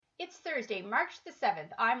It's Thursday, March the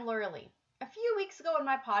 7th. I'm Laura Lee. A few weeks ago in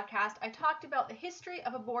my podcast, I talked about the history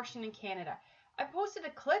of abortion in Canada. I posted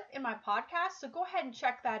a clip in my podcast, so go ahead and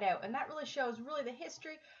check that out. And that really shows the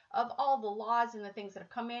history of all the laws and the things that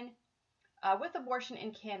have come in with abortion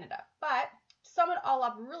in Canada. But to sum it all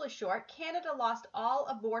up really short, Canada lost all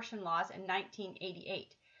abortion laws in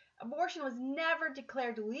 1988. Abortion was never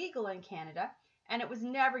declared legal in Canada, and it was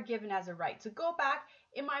never given as a right. So go back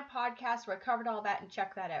in my podcast where I covered all that and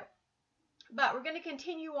check that out. But we're going to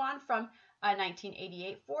continue on from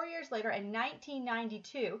 1988. 4 years later, in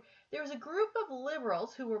 1992, there was a group of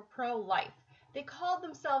liberals who were pro-life. They called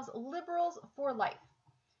themselves Liberals for Life.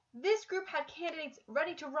 This group had candidates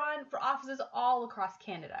ready to run for offices all across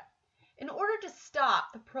Canada. In order to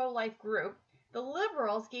stop the pro-life group, the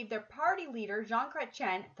Liberals gave their party leader, Jean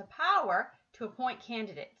Chrétien, the power to appoint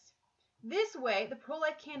candidates. This way, the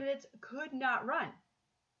pro-life candidates could not run.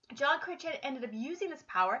 Jean Chrétien ended up using this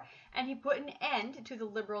power, and he put an end to the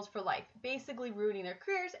Liberals for Life, basically ruining their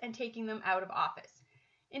careers and taking them out of office.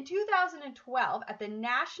 In 2012, at the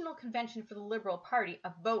National Convention for the Liberal Party,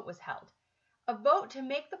 a vote was held. A vote to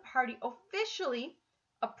make the party officially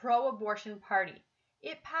a pro-abortion party.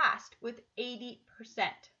 It passed with 80%.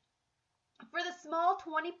 For the small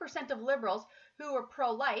 20% of Liberals who were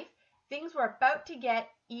pro-life, things were about to get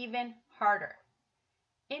even harder.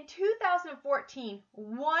 In 2014,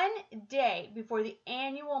 1 day before the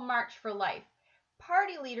annual March for Life,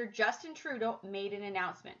 party leader Justin Trudeau made an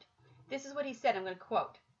announcement. This is what he said, I'm going to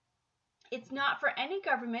quote. "It's not for any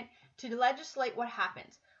government to legislate what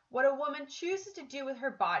happens, what a woman chooses to do with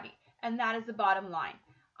her body, and that is the bottom line.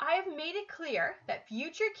 I have made it clear that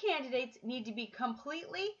future candidates need to be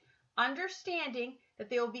completely understanding that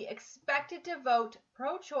they will be expected to vote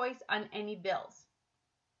pro-choice on any bills."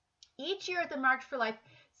 Each year at the March for Life,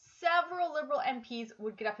 several Liberal MPs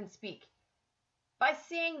would get up and speak. By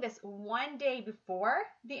saying this 1 day before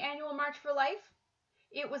the annual March for Life,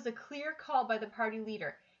 it was a clear call by the party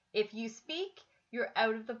leader. If you speak, you're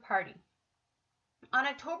out of the party. On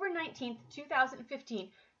October 19,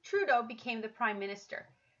 2015, Trudeau became the Prime Minister.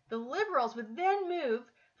 The Liberals would then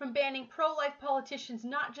move from banning pro-life politicians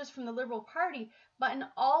not just from the Liberal Party, but in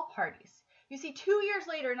all parties. You see, 2 years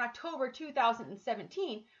later, in October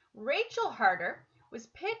 2017, Rachel Harder was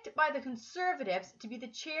picked by the Conservatives to be the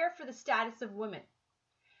chair for the status of women.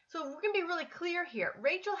 So we're going to be really clear here.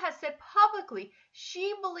 Rachel has said publicly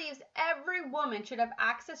she believes every woman should have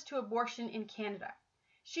access to abortion in Canada.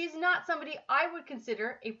 She's not somebody I would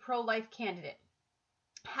consider a pro-life candidate.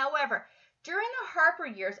 However, during the Harper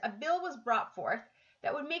years, a bill was brought forth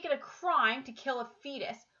that would make it a crime to kill a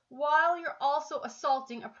fetus while you're also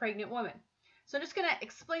assaulting a pregnant woman. So I'm just going to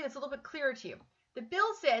explain this a little bit clearer to you. The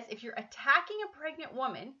bill says if you're attacking a pregnant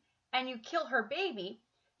woman and you kill her baby,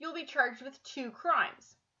 you'll be charged with 2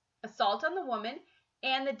 crimes: assault on the woman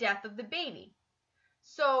and the death of the baby.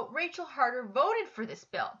 So Rachel Harder voted for this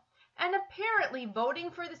bill, and apparently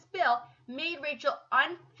voting for this bill made Rachel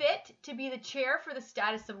unfit to be the chair for the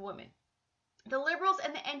status of women. The Liberals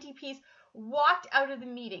and the NDPs walked out of the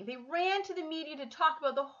meeting. They ran to the media to talk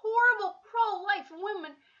about the horrible pro-life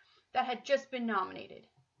women that had just been nominated.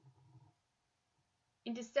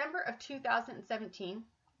 In December of 2017,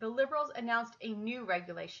 the Liberals announced a new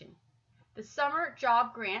regulation, the Summer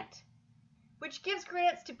Job Grant, which gives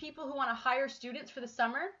grants to people who want to hire students for the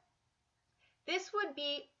summer. This would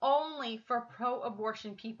be only for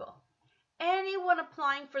pro-abortion people. Anyone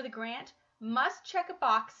applying for the grant must check a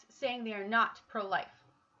box saying they are not pro-life.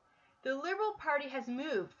 The Liberal Party has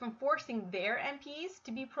moved from forcing their MPs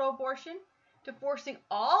to be pro-abortion to forcing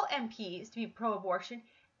all MPs to be pro-abortion,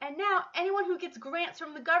 and now anyone who gets grants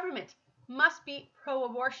from the government must be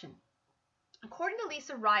pro-abortion. According to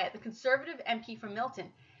Lisa Ryatt, the Conservative MP from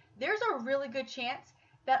Milton, there's a really good chance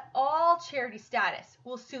that all charity status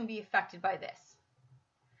will soon be affected by this.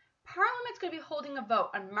 Parliament's going to be holding a vote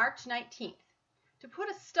on March 19th to put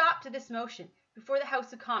a stop to this motion before the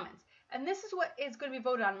House of Commons, and this is what is going to be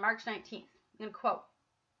voted on March 19th. I'm going to quote,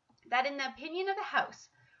 "That in the opinion of the House,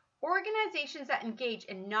 organizations that engage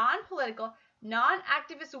in non-political,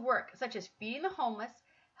 non-activist work such as feeding the homeless,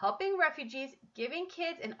 helping refugees, giving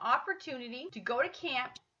kids an opportunity to go to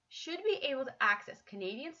camp should be able to access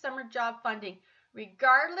Canadian summer job funding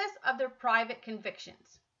regardless of their private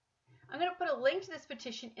convictions." I'm going to put a link to this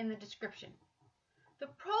petition in the description. The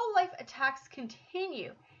pro-life attacks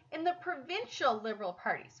continue in the provincial Liberal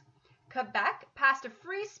parties. Quebec passed a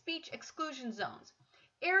free speech exclusion zones,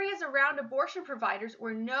 areas around abortion providers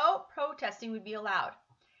where no protesting would be allowed.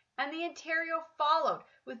 And the Ontario followed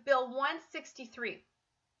with Bill 163.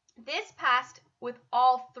 This passed with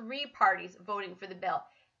all 3 parties voting for the bill.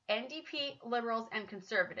 NDP, Liberals, and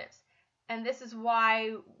Conservatives. And this is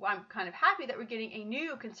why I'm kind of happy that we're getting a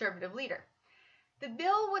new Conservative leader. The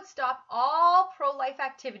bill would stop all pro-life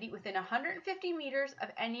activity within 150 meters of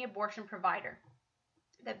any abortion provider.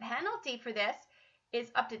 The penalty for this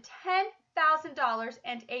is up to $10,000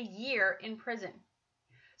 and a year in prison.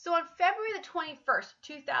 So on February the 21st,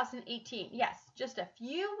 2018, yes, just a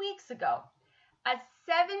few weeks ago, a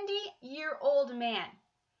 70-year-old man,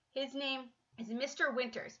 his name is Mr.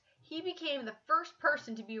 Winters, he became the first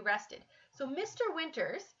person to be arrested. So Mr.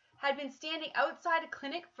 Winters had been standing outside a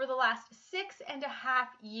clinic for the last 6.5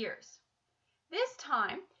 years. This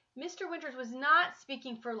time, Mr. Winters was not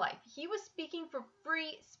speaking for life. He was speaking for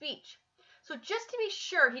free speech. So just to be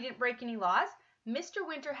sure he didn't break any laws, Mr.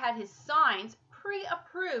 Winter had his signs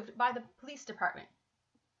pre-approved by the police department.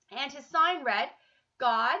 And his sign read,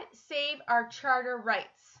 "God save our charter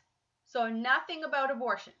rights." So nothing about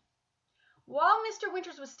abortion. While Mr.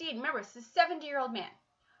 Winters was standing, remember, this is a 70-year-old man.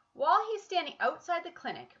 While he's standing outside the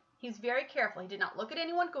clinic, he's very careful. He did not look at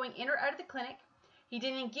anyone going in or out of the clinic. He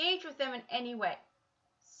didn't engage with them in any way.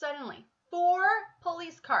 Suddenly, 4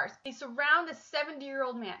 police cars, they surround this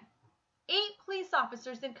 70-year-old man. 8 police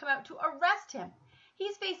officers then come out to arrest him.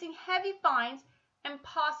 He's facing heavy fines and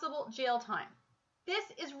possible jail time. This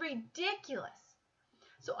is ridiculous.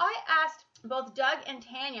 So I asked both Doug and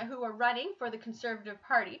Tanya, who are running for the Conservative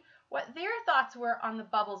Party, what their thoughts were on the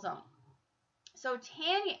bubble zone. So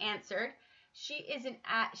Tanya answered, she is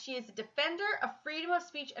a defender of freedom of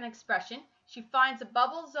speech and expression. She finds the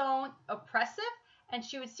bubble zone oppressive, and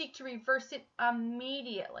she would seek to reverse it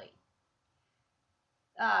immediately.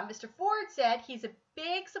 Mr. Ford said he's a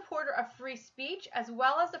big supporter of free speech as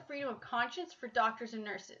well as the freedom of conscience for doctors and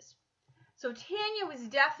nurses. So Tanya was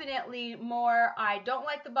definitely more, I don't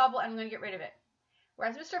like the bubble, I'm going to get rid of it.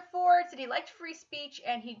 Whereas Mr. Ford said he liked free speech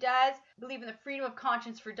and he does believe in the freedom of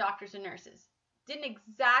conscience for doctors and nurses. Didn't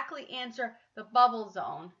exactly answer the bubble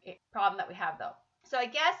zone problem that we have though. So I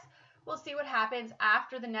guess we'll see what happens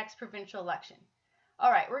after the next provincial election.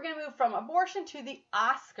 All right, we're going to move from abortion to the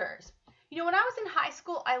Oscars. You know, when I was in high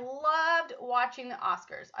school, I loved watching the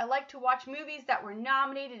Oscars. I liked to watch movies that were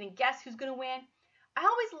nominated and guess who's going to win. I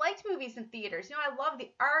always liked movies in theaters. You know, I love the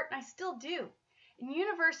art, and I still do. In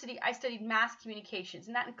university, I studied mass communications,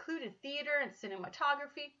 and that included theater and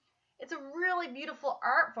cinematography. It's a really beautiful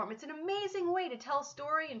art form. It's an amazing way to tell a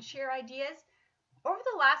story and share ideas. Over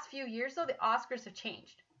the last few years, though, the Oscars have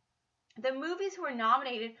changed. The movies who are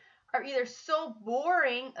nominated are either so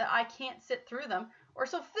boring that I can't sit through them, or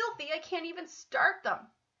so filthy I can't even start them.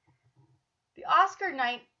 The Oscar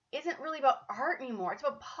night isn't really about art anymore. It's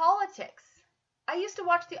about politics. I used to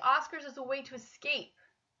watch the Oscars as a way to escape.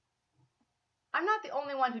 I'm not the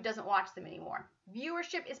only one who doesn't watch them anymore.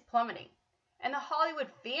 Viewership is plummeting. And the Hollywood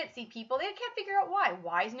fancy people, they can't figure out why.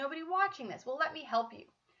 Why is nobody watching this? Well, let me help you.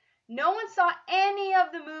 No one saw any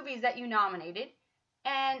of the movies that you nominated,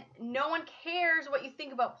 and no one cares what you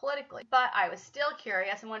think about politically. But I was still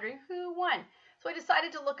curious and wondering who won. So I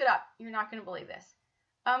decided to look it up. You're not going to believe this.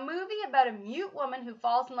 A movie about a mute woman who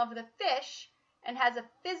falls in love with a fish and has a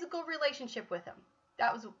physical relationship with him.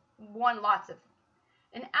 That was won lots of.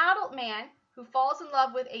 An adult man who falls in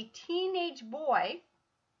love with a teenage boy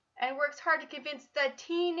and works hard to convince the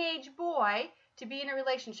teenage boy to be in a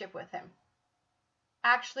relationship with him.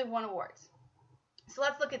 Actually won awards. So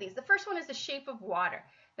let's look at these. The first one is The Shape of Water.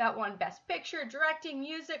 That won Best Picture, Directing,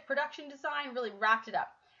 Music, Production Design, really wrapped it up.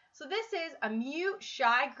 So this is a mute,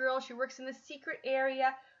 shy girl. She works in the secret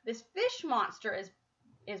area. This fish monster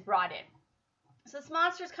is brought in. So this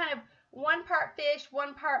monster is kind of one part fish,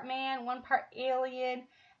 one part man, one part alien.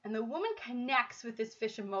 And the woman connects with this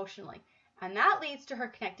fish emotionally. And that leads to her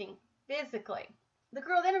connecting physically. The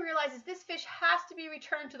girl then realizes this fish has to be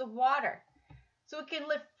returned to the water so it can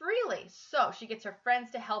live freely. So she gets her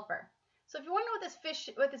friends to help her. So if you want to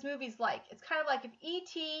know what this movie's like, it's kind of like if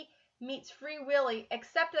E.T. meets Free Willy,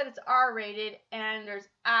 except that it's R-rated and there's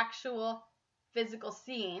actual physical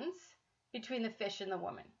scenes between the fish and the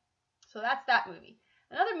woman. So that's that movie.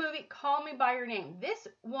 Another movie, Call Me By Your Name. This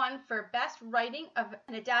won for Best Writing of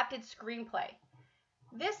an Adapted Screenplay.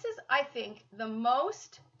 This is, I think, the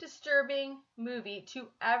most disturbing movie to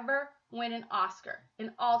ever win an Oscar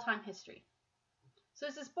in all-time history. So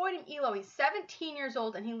there's this boy named Elo. He's 17 years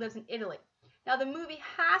old and he lives in Italy. Now the movie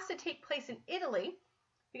has to take place in Italy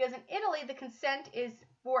because in Italy the consent is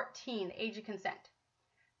 14, the age of consent.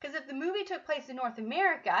 Because if the movie took place in North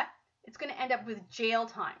America, it's going to end up with jail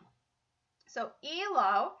time. So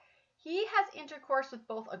Elo, he has intercourse with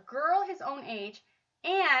both a girl his own age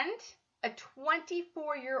and a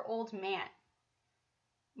 24-year-old man.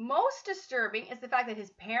 Most disturbing is the fact that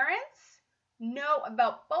his parents know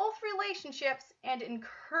about both relationships and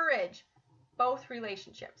encourage both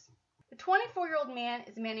relationships. The 24-year-old man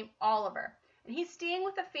is a man named Oliver, and he's staying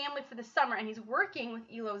with the family for the summer, and he's working with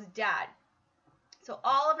Elo's dad. So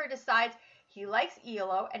Oliver decides he likes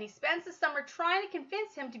Elo, and he spends the summer trying to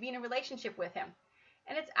convince him to be in a relationship with him.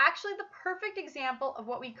 And it's actually the perfect example of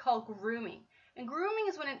what we call grooming. And grooming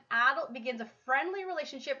is when an adult begins a friendly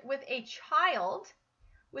relationship with a child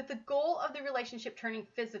with the goal of the relationship turning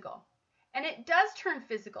physical. And it does turn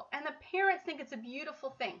physical, and the parents think it's a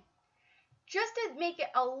beautiful thing. Just to make it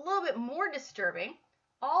a little bit more disturbing,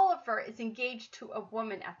 Oliver is engaged to a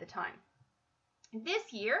woman at the time.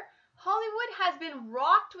 This year, Hollywood has been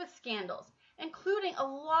rocked with scandals, including a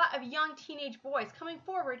lot of young teenage boys coming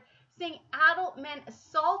forward saying adult men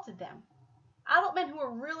assaulted them. Adult men who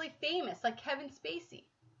are really famous, like Kevin Spacey.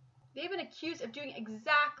 They've been accused of doing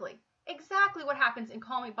exactly what happens in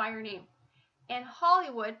Call Me By Your Name. And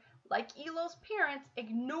Hollywood, like Elo's parents,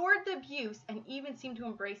 ignored the abuse and even seemed to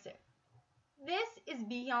embrace it. This is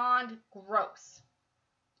beyond gross.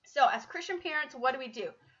 So as Christian parents, what do?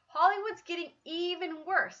 Hollywood's getting even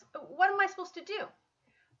worse. What am I supposed to do?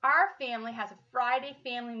 Our family has a Friday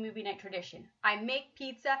family movie night tradition. I make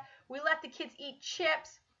pizza, we let the kids eat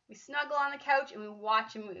chips, we snuggle on the couch, and we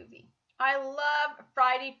watch a movie. I love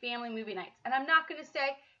Friday family movie nights. And I'm not going to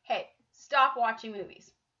say, hey, stop watching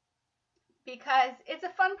movies. Because it's a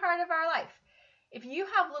fun part of our life. If you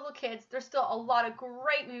have little kids, there's still a lot of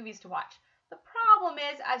great movies to watch. The problem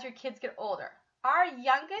is, as your kids get older, our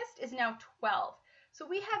youngest is now 12. So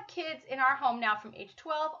we have kids in our home now from age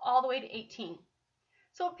 12 all the way to 18.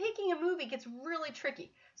 So picking a movie gets really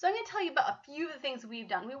tricky. So I'm going to tell you about a few of the things we've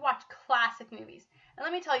done. We watch classic movies. And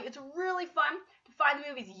let me tell you, it's really fun to find the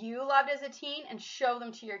movies you loved as a teen and show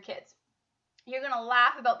them to your kids. You're going to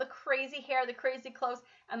laugh about the crazy hair, the crazy clothes,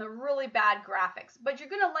 and the really bad graphics. But you're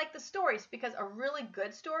going to like the stories because a really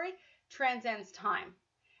good story transcends time.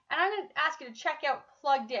 And I'm going to ask you to check out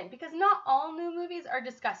Plugged In because not all new movies are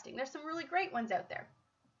disgusting. There's some really great ones out there.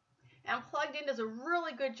 And Plugged In does a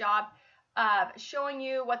really good job of showing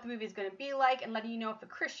you what the movie is going to be like and letting you know if a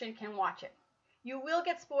Christian can watch it. You will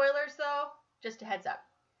get spoilers though, just a heads up.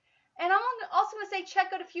 And I'm also going to say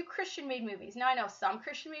check out a few Christian-made movies. Now I know some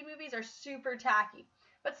Christian-made movies are super tacky,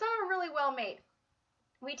 but some are really well made.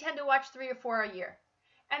 We tend to watch 3 or 4 a year.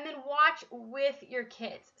 And then watch with your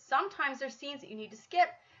kids. Sometimes there's scenes that you need to skip.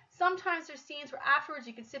 Sometimes there's scenes where afterwards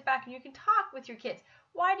you can sit back and you can talk with your kids.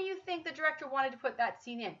 Why do you think the director wanted to put that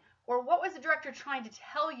scene in? Or what was the director trying to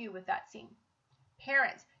tell you with that scene?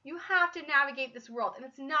 Parents, you have to navigate this world, and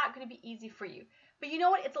it's not going to be easy for you. But you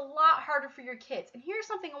know what? It's a lot harder for your kids. And here's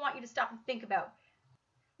something I want you to stop and think about.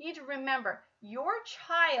 You need to remember, your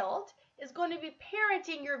child is going to be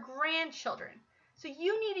parenting your grandchildren. So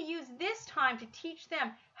you need to use this time to teach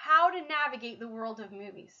them how to navigate the world of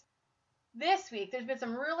movies. This week, there's been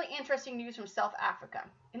some really interesting news from South Africa.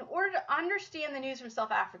 In order to understand the news from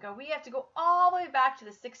South Africa, we have to go all the way back to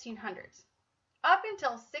the 1600s. Up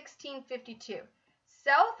until 1652,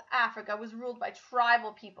 South Africa was ruled by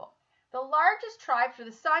tribal people. The largest tribes were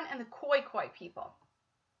the San and the Khoi people.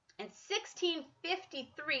 In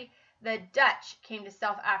 1653, the Dutch came to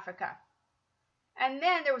South Africa. And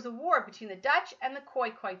then there was a war between the Dutch and the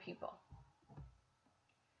Khoi people.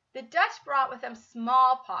 The Dutch brought with them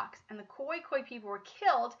smallpox, and the Khoi people were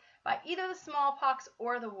killed by either the smallpox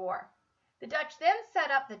or the war. The Dutch then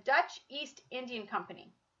set up the Dutch East Indian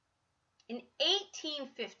Company. In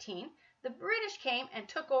 1815, the British came and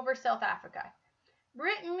took over South Africa.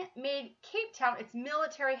 Britain made Cape Town its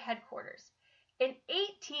military headquarters. In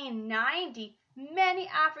 1890, many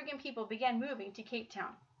African people began moving to Cape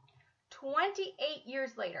Town. 28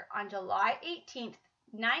 years later, on July 18th,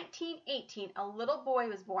 1918, a little boy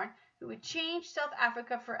was born who would change South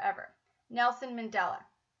Africa forever, Nelson Mandela.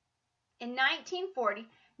 In 1940,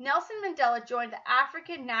 Nelson Mandela joined the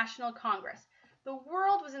African National Congress. The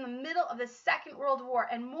world was in the middle of the Second World War,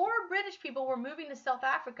 and more British people were moving to South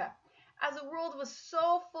Africa, as the world was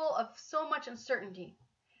so full of so much uncertainty.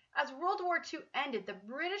 As World War II ended, the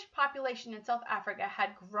British population in South Africa had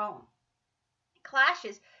grown.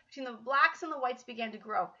 Clashes between the blacks and the whites began to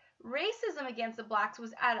grow. Racism against the blacks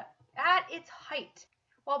was at its height.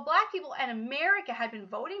 While black people in America had been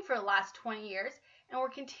voting for the last 20 years and were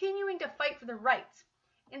continuing to fight for their rights,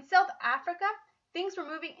 in South Africa, things were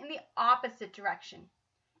moving in the opposite direction.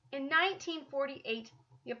 In 1948,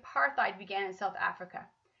 the apartheid began in South Africa.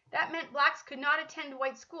 That meant blacks could not attend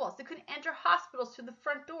white schools. They couldn't enter hospitals through the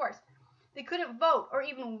front doors. They couldn't vote or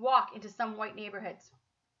even walk into some white neighborhoods.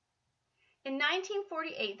 In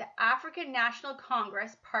 1948, the African National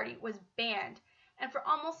Congress Party was banned, and for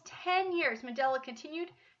almost 10 years, Mandela continued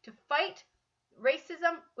to fight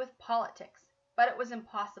racism with politics, but it was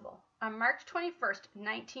impossible. On March 21st,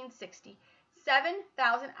 1960,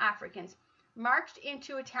 7,000 Africans marched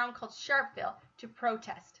into a town called Sharpeville to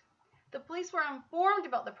protest. The police were informed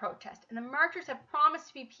about the protest, and the marchers had promised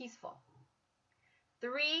to be peaceful.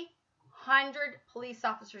 300 police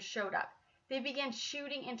officers showed up. They began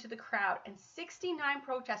shooting into the crowd, and 69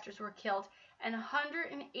 protesters were killed and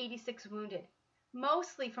 186 wounded,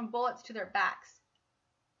 mostly from bullets to their backs.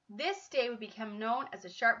 This day would become known as the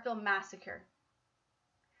Sharpeville Massacre.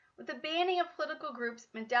 With the banning of political groups,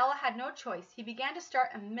 Mandela had no choice. He began to start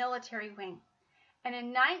a military wing. And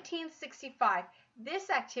in 1965, this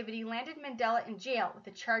activity landed Mandela in jail with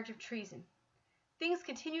a charge of treason. Things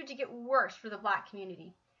continued to get worse for the black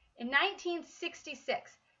community. In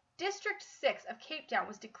 1966, District 6 of Cape Town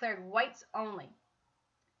was declared whites only.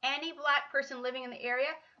 Any black person living in the area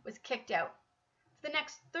was kicked out. For the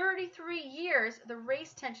next 33 years, the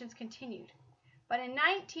race tensions continued. But in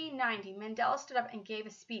 1990, Mandela stood up and gave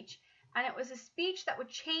a speech, and it was a speech that would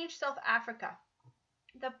change South Africa.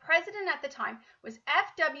 The president at the time was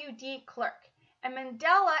F.W. de Klerk, and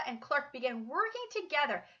Mandela and Klerk began working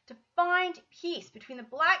together to find peace between the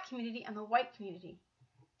black community and the white community.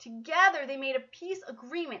 Together, they made a peace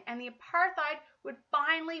agreement, and the apartheid would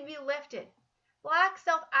finally be lifted. Black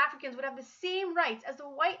South Africans would have the same rights as the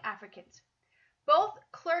white Africans. Both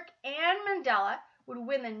Klerk and Mandela would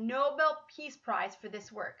win the Nobel Peace Prize for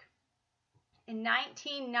this work. In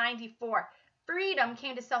 1994, freedom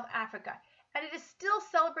came to South Africa, and it is still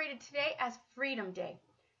celebrated today as Freedom Day.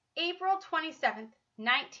 April 27,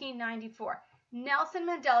 1994, Nelson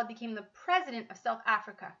Mandela became the president of South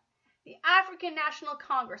Africa. The African National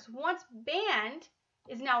Congress, once banned,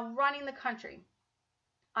 is now running the country.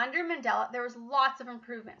 Under Mandela, there was lots of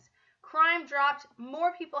improvements. Crime dropped,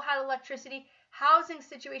 more people had electricity, housing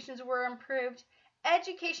situations were improved,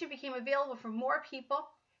 education became available for more people.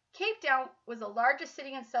 Cape Town was the largest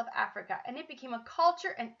city in South Africa, and it became a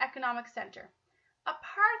culture and economic center.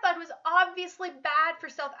 Apartheid was obviously bad for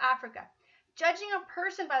South Africa. Judging a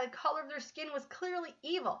person by the color of their skin was clearly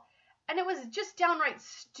evil, and it was just downright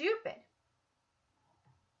stupid.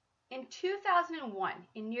 In 2001,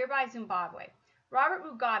 in nearby Zimbabwe, Robert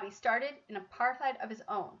Mugabe started an apartheid of his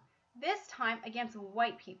own, this time against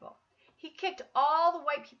white people. He kicked all the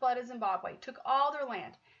white people out of Zimbabwe, took all their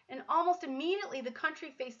land, and almost immediately the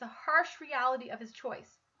country faced the harsh reality of his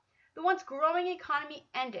choice. The once growing economy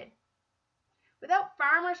ended. Without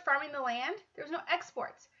farmers farming the land, there was no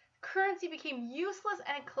exports. The currency became useless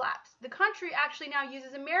and it collapsed. The country actually now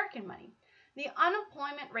uses American money. The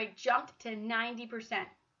unemployment rate jumped to 90%.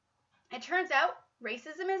 It turns out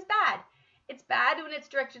racism is bad. It's bad when it's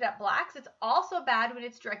directed at blacks. It's also bad when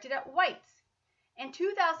it's directed at whites. In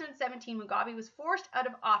 2017, Mugabe was forced out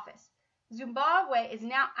of office. Zimbabwe is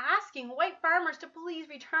now asking white farmers to please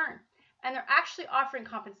return, and they're actually offering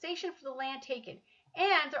compensation for the land taken,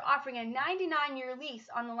 and they're offering a 99-year lease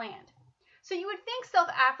on the land. So you would think South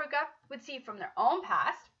Africa would see from their own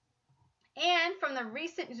past and from the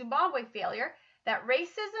recent Zimbabwe failure that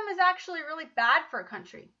racism is actually really bad for a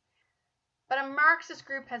country. But a Marxist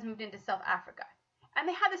group has moved into South Africa, and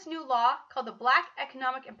they have this new law called the Black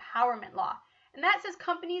Economic Empowerment Law, and that says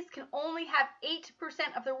companies can only have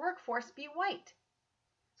 8% of their workforce be white.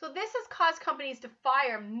 So this has caused companies to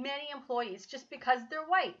fire many employees just because they're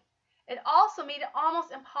white. It also made it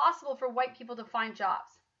almost impossible for white people to find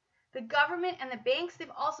jobs. The government and the banks, they've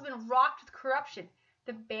also been rocked with corruption.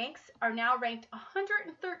 The banks are now ranked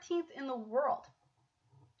 113th in the world.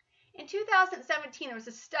 In 2017, there was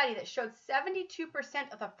a study that showed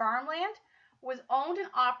 72% of the farmland was owned and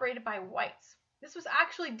operated by whites. This was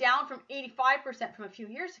actually down from 85% from a few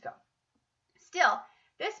years ago. Still,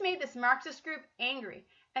 this made this Marxist group angry,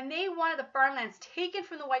 and they wanted the farmlands taken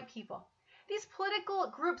from the white people. These political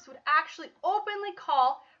groups would actually openly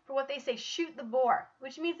call for what they say shoot the Boer,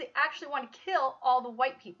 which means they actually want to kill all the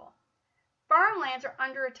white people. Farmlands are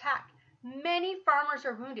under attack. Many farmers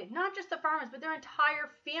are wounded, not just the farmers, but their entire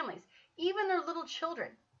families, even their little children.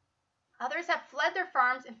 Others have fled their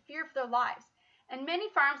farms in fear for their lives, and many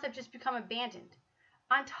farms have just become abandoned.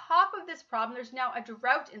 On top of this problem, there's now a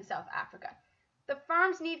drought in South Africa. The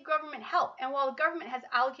farms need government help, and while the government has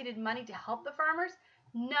allocated money to help the farmers,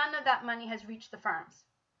 none of that money has reached the farms.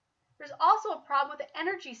 There's also a problem with the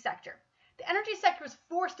energy sector. The energy sector was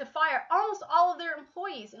forced to fire almost all of their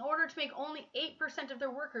employees in order to make only 8% of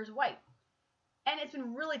their workers white. And it's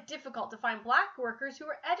been really difficult to find black workers who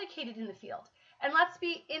are educated in the field. And let's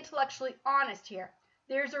be intellectually honest here.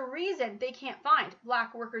 There's a reason they can't find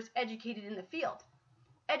black workers educated in the field.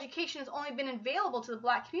 Education has only been available to the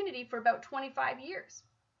black community for about 25 years.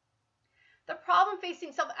 The problem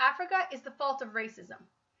facing South Africa is the fault of racism.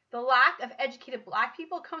 The lack of educated black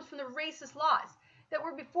people comes from the racist laws that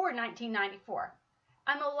were before 1994.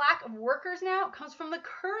 And the lack of workers now comes from the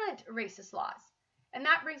current racist laws. And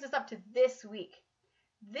that brings us up to this week.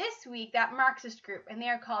 This week, that Marxist group, and they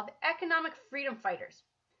are called the Economic Freedom Fighters.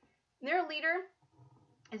 Their leader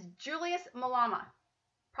is Julius Malema.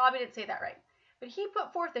 Probably didn't say that right. But he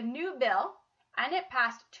put forth a new bill, and it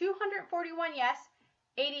passed 241 yes,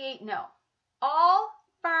 88 no. All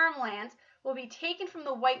farmlands will be taken from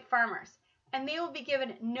the white farmers, and they will be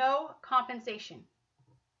given no compensation.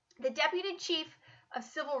 The Deputy Chief of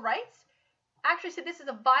Civil Rights actually said this is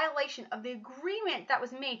a violation of the agreement that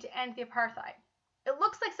was made to end the apartheid. It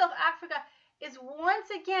looks like South Africa is once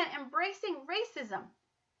again embracing racism.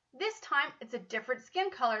 This time, it's a different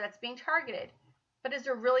skin color that's being targeted. But is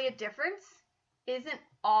there really a difference? Isn't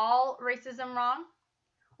all racism wrong?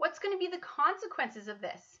 What's going to be the consequences of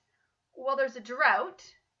this? Well, there's a drought,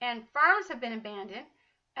 and farms have been abandoned,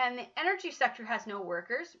 and the energy sector has no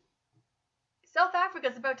workers. South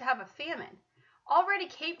Africa is about to have a famine. Already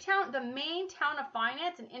Cape Town, the main town of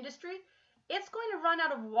finance and industry, it's going to run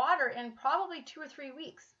out of water in probably 2 or 3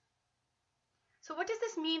 weeks. So what does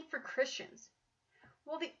this mean for Christians?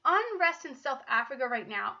 Well, the unrest in South Africa right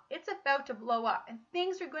now, it's about to blow up, and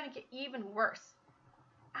things are going to get even worse.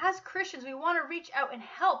 As Christians, we want to reach out and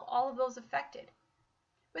help all of those affected.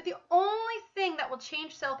 But the only thing that will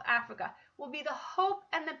change South Africa will be the hope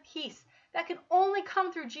and the peace that can only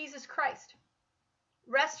come through Jesus Christ.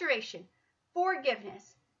 Restoration,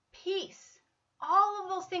 forgiveness, peace, all of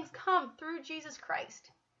those things come through Jesus Christ.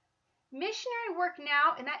 Missionary work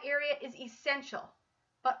now in that area is essential,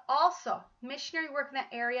 but also missionary work in that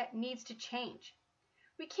area needs to change.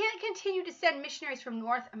 We can't continue to send missionaries from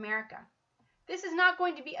North America. This is not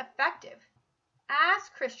going to be effective. As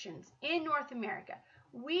Christians in North America,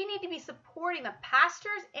 we need to be supporting the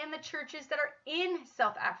pastors and the churches that are in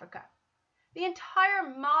South Africa. The entire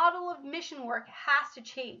model of mission work has to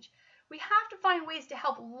change. We have to find ways to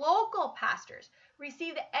help local pastors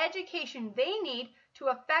receive the education they need to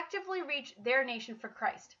effectively reach their nation for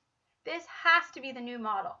Christ. This has to be the new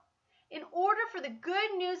model. In order for the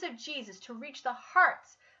good news of Jesus to reach the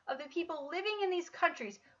hearts of the people living in these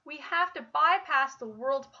countries, we have to bypass the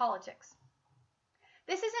world politics.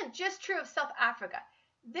 This isn't just true of South Africa.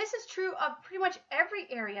 This is true of pretty much every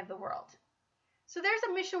area of the world. So there's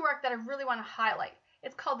a mission work that I really want to highlight.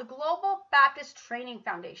 It's called the Global Baptist Training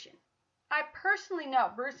Foundation. I personally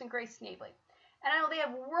know Bruce and Grace Snavely, and I know they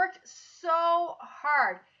have worked so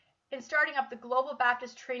hard in starting up the Global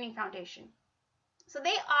Baptist Training Foundation. So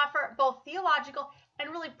they offer both theological and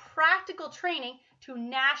really practical training to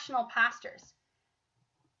national pastors.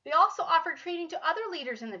 They also offer training to other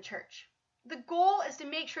leaders in the church. The goal is to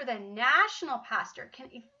make sure the national pastor can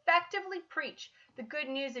effectively preach the good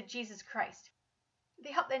news of Jesus Christ.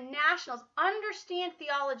 They help the nationals understand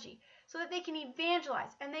theology so that they can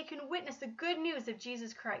evangelize and they can witness the good news of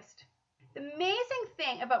Jesus Christ. The amazing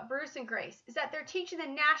thing about Bruce and Grace is that they're teaching the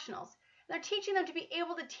nationals. They're teaching them to be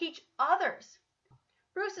able to teach others.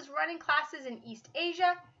 Bruce is running classes in East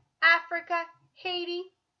Asia, Africa, Haiti.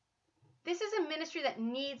 This is a ministry that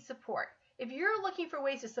needs support. If you're looking for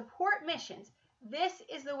ways to support missions, this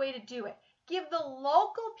is the way to do it. Give the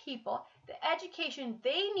local people the education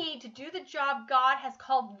they need to do the job God has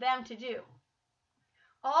called them to do.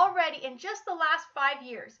 Already, in just the last 5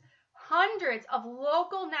 years, hundreds of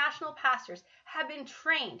local national pastors have been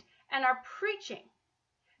trained and are preaching.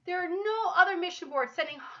 There are no other mission boards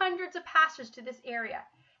sending hundreds of pastors to this area,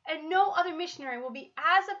 and no other missionary will be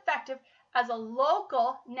as effective as a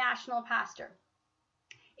local national pastor.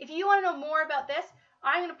 If you want to know more about this,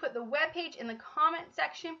 I'm going to put the webpage in the comment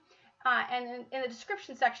section and in the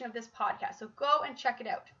description section of this podcast, so go and check it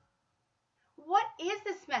out. What is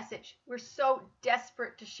this message we're so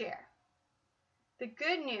desperate to share? The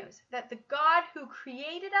good news that the God who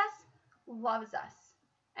created us loves us.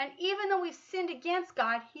 And even though we've sinned against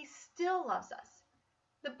God, He still loves us.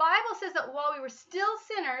 The Bible says that while we were still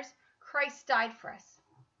sinners, Christ died for us.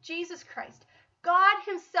 Jesus Christ, God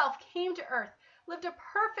Himself came to earth, lived a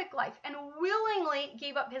perfect life, and willingly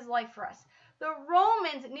gave up His life for us. The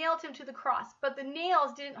Romans nailed Him to the cross, but the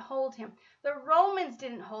nails didn't hold Him. The Romans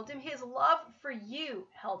didn't hold Him. His love for you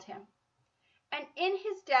held Him. And in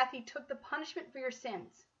His death, He took the punishment for your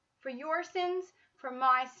sins. For your sins, for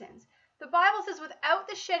my sins. The Bible says without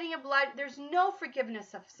the shedding of blood, there's no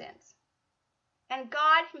forgiveness of sins. And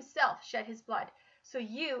God Himself shed His blood so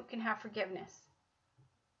you can have forgiveness.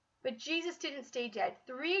 But Jesus didn't stay dead.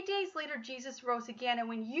 3 days later, Jesus rose again. And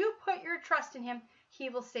when you put your trust in Him, He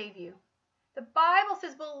will save you. The Bible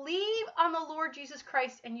says, believe on the Lord Jesus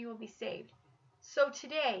Christ and you will be saved. So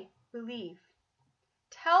today, believe.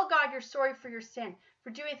 Tell God you're sorry for your sin, for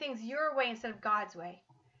doing things your way instead of God's way.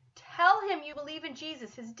 Tell him you believe in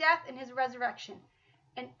Jesus, his death and his resurrection,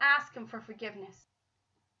 and ask him for forgiveness.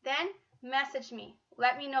 Then message me.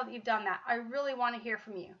 Let me know that you've done that. I really want to hear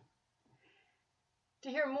from you. To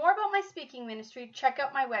hear more about my speaking ministry, check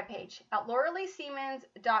out my webpage at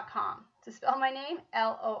LauraLeeSiemens.com. To spell my name,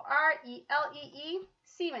 Lorelee,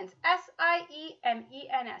 Siemens, Siemens,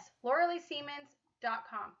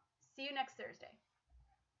 LauraLeeSiemens.com. See you next Thursday.